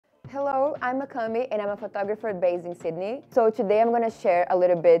Hello, I'm Macami and I'm a photographer based in Sydney. So today I'm going to share a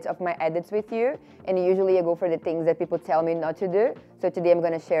little bit of my edits with you, and usually I go for the things that people tell me not to do. So today I'm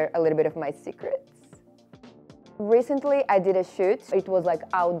going to share a little bit of my secrets. Recently I did a shoot. It was like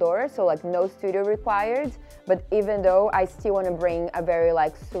outdoor, so like no studio required, but even though I still want to bring a very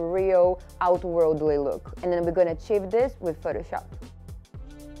like surreal, outworldly look. And then we're going to achieve this with Photoshop.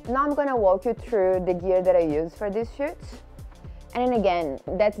 Now I'm going to walk you through the gear that I use for this shoot. And then again,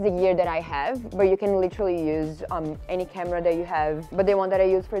 that's the gear that I have, but you can literally use any camera that you have. But the one that I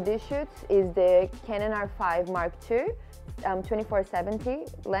use for this shoot is the Canon R5 Mark II 2470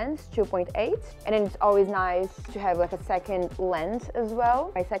 lens 2.8, and then it's always nice to have like a second lens as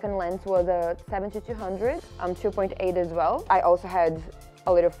well. My second lens was a 7200 2.8 as well. I also had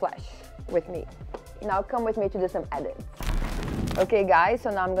a little flash with me. Now come with me to do some edits. Okay guys, so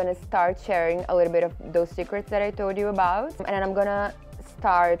now I'm gonna start sharing a little bit of those secrets that I told you about, and then I'm gonna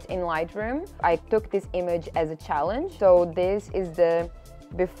start in Lightroom. I took this image as a challenge, so this is the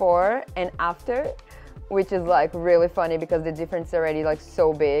before and after, which is like really funny because the difference is already like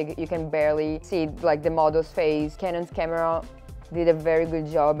so big. You can barely see like the model's face. Canon's camera did a very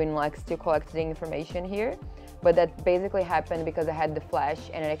good job in like still collecting information here, but that basically happened because I had the flash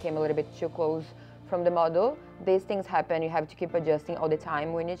and I came a little bit too close from the model. These things happen, you have to keep adjusting all the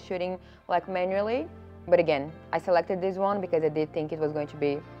time when you're shooting like manually. But again, I selected this one because I did think it was going to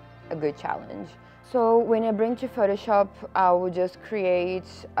be a good challenge. So when I bring to Photoshop, I will just create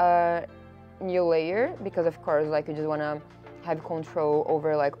a new layer because of course like you just want to have control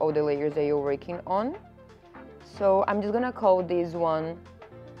over like all the layers that you're working on. So I'm just gonna call this one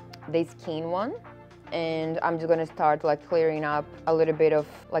the skin one, and I'm just gonna start like clearing up a little bit of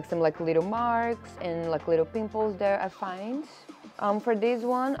like some like little marks and like little pimples there I find. For this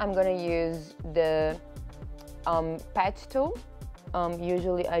one I'm gonna use the patch tool.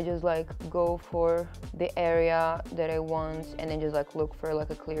 Usually I just like go for the area that I want and then just like look for like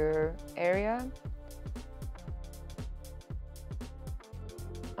a clearer area.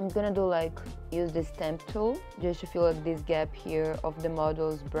 I'm gonna do like use the stamp tool just to fill up this gap here of the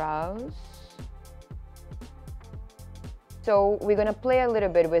model's brows. So we're gonna play a little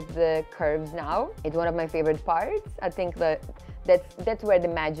bit with the curves now. It's one of my favorite parts. I think that's where the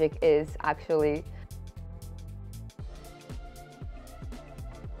magic is actually.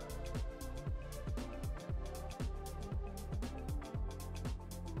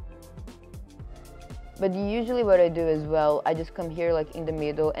 But usually what I do as well, I just come here like in the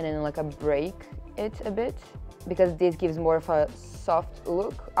middle and then like I break it a bit because this gives more of a soft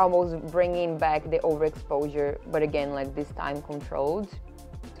look, almost bringing back the overexposure, but again like this time controlled.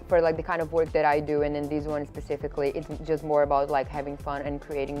 For like the kind of work that I do, and then this one specifically, it's just more about like having fun and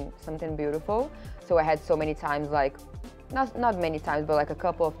creating something beautiful. So I had so many times like, not many times, but like a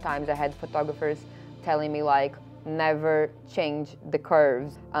couple of times I had photographers telling me like, never change the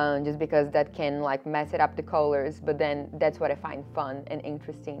curves just because that can like mess it up the colors, but then that's what I find fun and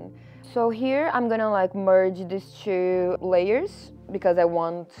interesting. So here I'm gonna like merge these two layers because I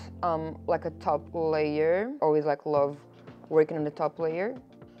want like a top layer. Always like love working on the top layer.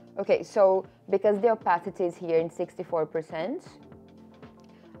 Okay, so because the opacity is here in 64%,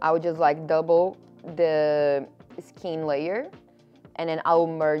 I would just like double the skin layer and then I'll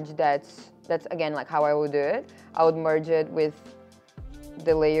merge that. That's again like how I would do it. I would merge it with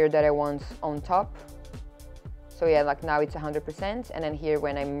the layer that I want on top. So yeah, like now it's 100%, and then here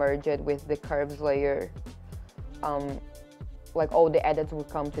when I merge it with the curves layer, like all the edits will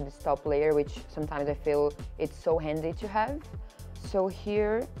come to this top layer, which sometimes I feel it's so handy to have. So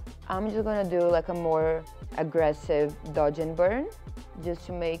here I'm just gonna do like a more aggressive dodge and burn just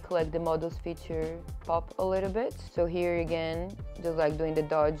to make like the model's feature pop a little bit. So here again, just like doing the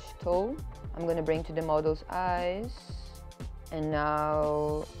dodge tool, I'm gonna bring to the model's eyes, and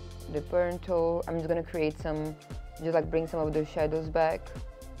now the burn tool, I'm just gonna create some, just like bring some of those shadows back.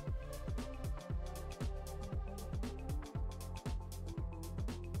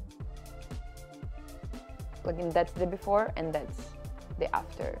 Like, and that's the before and that's the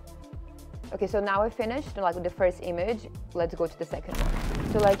after. Okay, so now I finished like with the first image. Let's go to the second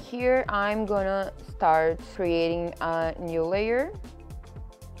one. So like here, I'm gonna start creating a new layer.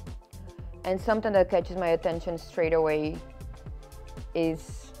 And something that catches my attention straight away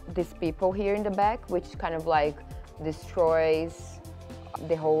is these people here in the back, which kind of like destroys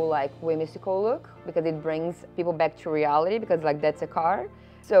the whole like whimsical look because it brings people back to reality because like that's a car.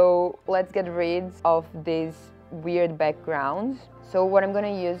 So let's get rid of this weird background. So what I'm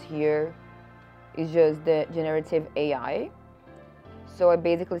gonna use here is just the generative AI. So I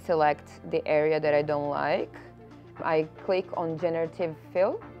basically select the area that I don't like. I click on generative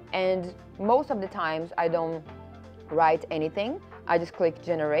fill And most of the times I don't write anything. I just click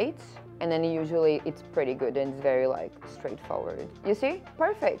generate, and then usually it's pretty good and it's very like straightforward. You see?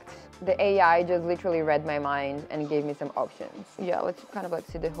 Perfect. The AI just literally read my mind and gave me some options. Yeah, let's kind of like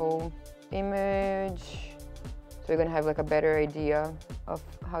see the whole image. So we're gonna have like a better idea of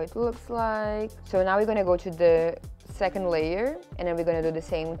how it looks like. So now we're gonna go to the second layer, and then we're gonna do the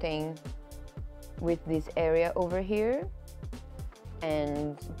same thing with this area over here,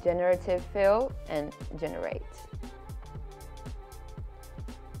 and generative fill and generate.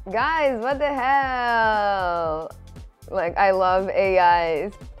 Guys, what the hell? Like, I love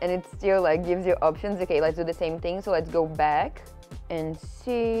AIs, and it still like gives you options. Okay, let's do the same thing. So let's go back and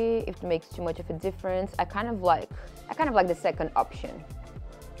see if it makes too much of a difference. I kind of like the second option.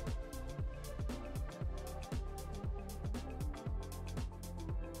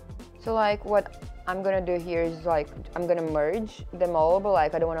 So like what I'm gonna do here is like I'm gonna merge them all, but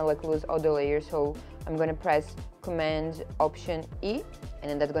like I don't want to like lose all the layers, so I'm gonna press Command Option E, and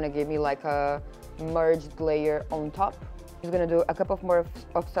then that's gonna give me like a merged layer on top. I'm just gonna do a couple more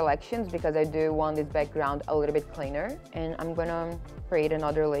of selections because I do want this background a little bit cleaner, and I'm gonna create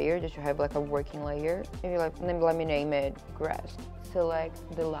another layer just to have like a working layer. Maybe like let me name it grass. Select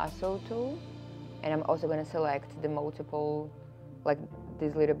the lasso tool, and I'm also gonna select the multiple, like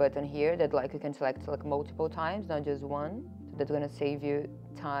this little button here that like you can select like multiple times, not just one. So that's gonna save you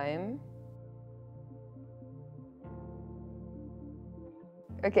time.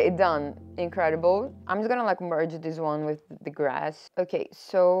 Okay, done. Incredible. I'm just gonna like merge this one with the grass. Okay,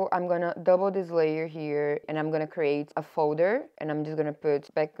 so I'm gonna double this layer here, and I'm gonna create a folder, and I'm just gonna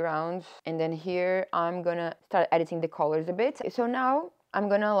put backgrounds, and then here I'm gonna start editing the colors a bit. So now I'm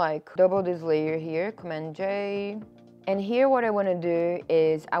gonna like double this layer here, Command J. And here what I want to do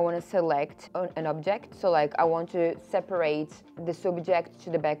is I want to select an object. So like I want to separate the subject to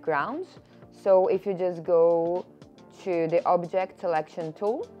the background. So if you just go to the object selection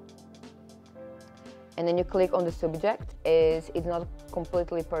tool, and then you click on the subject, it's not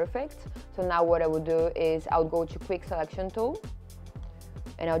completely perfect. So now what I would do is I'll go to quick selection tool,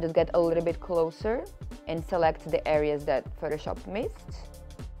 and I'll just get a little bit closer and select the areas that Photoshop missed.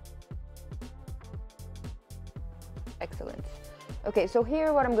 Excellent. Okay, so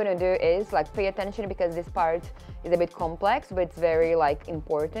here what I'm gonna do is like pay attention because this part is a bit complex, but it's very like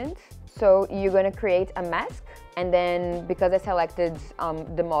important. So you're gonna create a mask, and then because I selected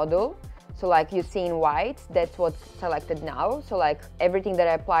the model, so like you see in white, that's what's selected now. So like everything that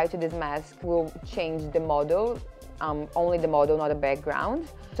I apply to this mask will change the model, only the model, not the background.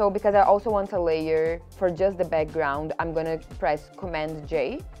 So because I also want a layer for just the background, I'm gonna press Command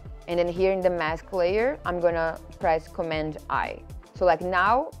J. And then here in the mask layer, I'm gonna press Command I. So like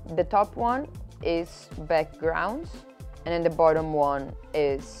now the top one is background, and then the bottom one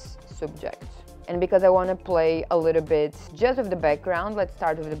is subject. And because I want to play a little bit just with the background, let's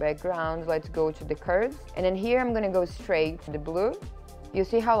start with the background. Let's go to the curves, and then here I'm gonna go straight to the blue. You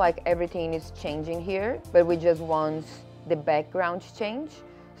see how like everything is changing here, but we just want the background to change.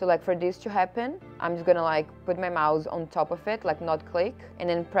 So like for this to happen, I'm just gonna like put my mouse on top of it, like not click, and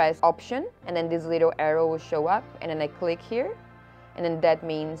then press Option, and then this little arrow will show up, and then I click here, and then that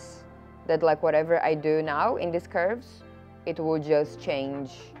means that like whatever I do now in these curves, it will just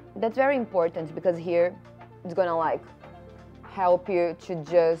change. That's very important because here it's gonna like help you to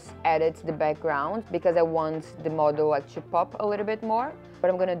just edit the background because I want the model like to pop a little bit more. What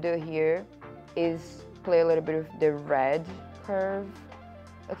I'm gonna do here is play a little bit with the red curve.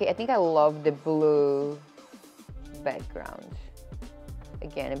 Okay, I think I love the blue background.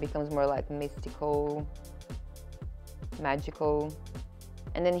 Again, it becomes more like mystical, magical.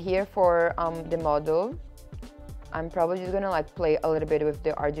 And then here for the model, I'm probably just gonna like play a little bit with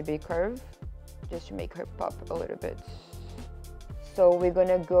the RGB curve just to make her pop a little bit. So we're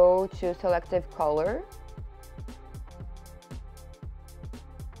gonna go to selective color.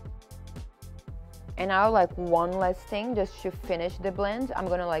 And now like one last thing just to finish the blend, I'm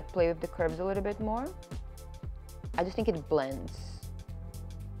gonna like play with the curves a little bit more. I just think it blends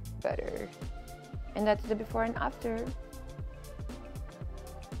better. And that's the before and after.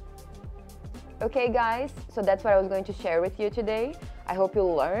 Okay guys, so that's what I was going to share with you today. I hope you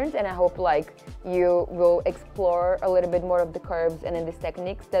learned, and I hope like you will explore a little bit more of the curves and then these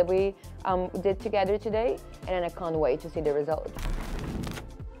techniques that we did together today, and I can't wait to see the results.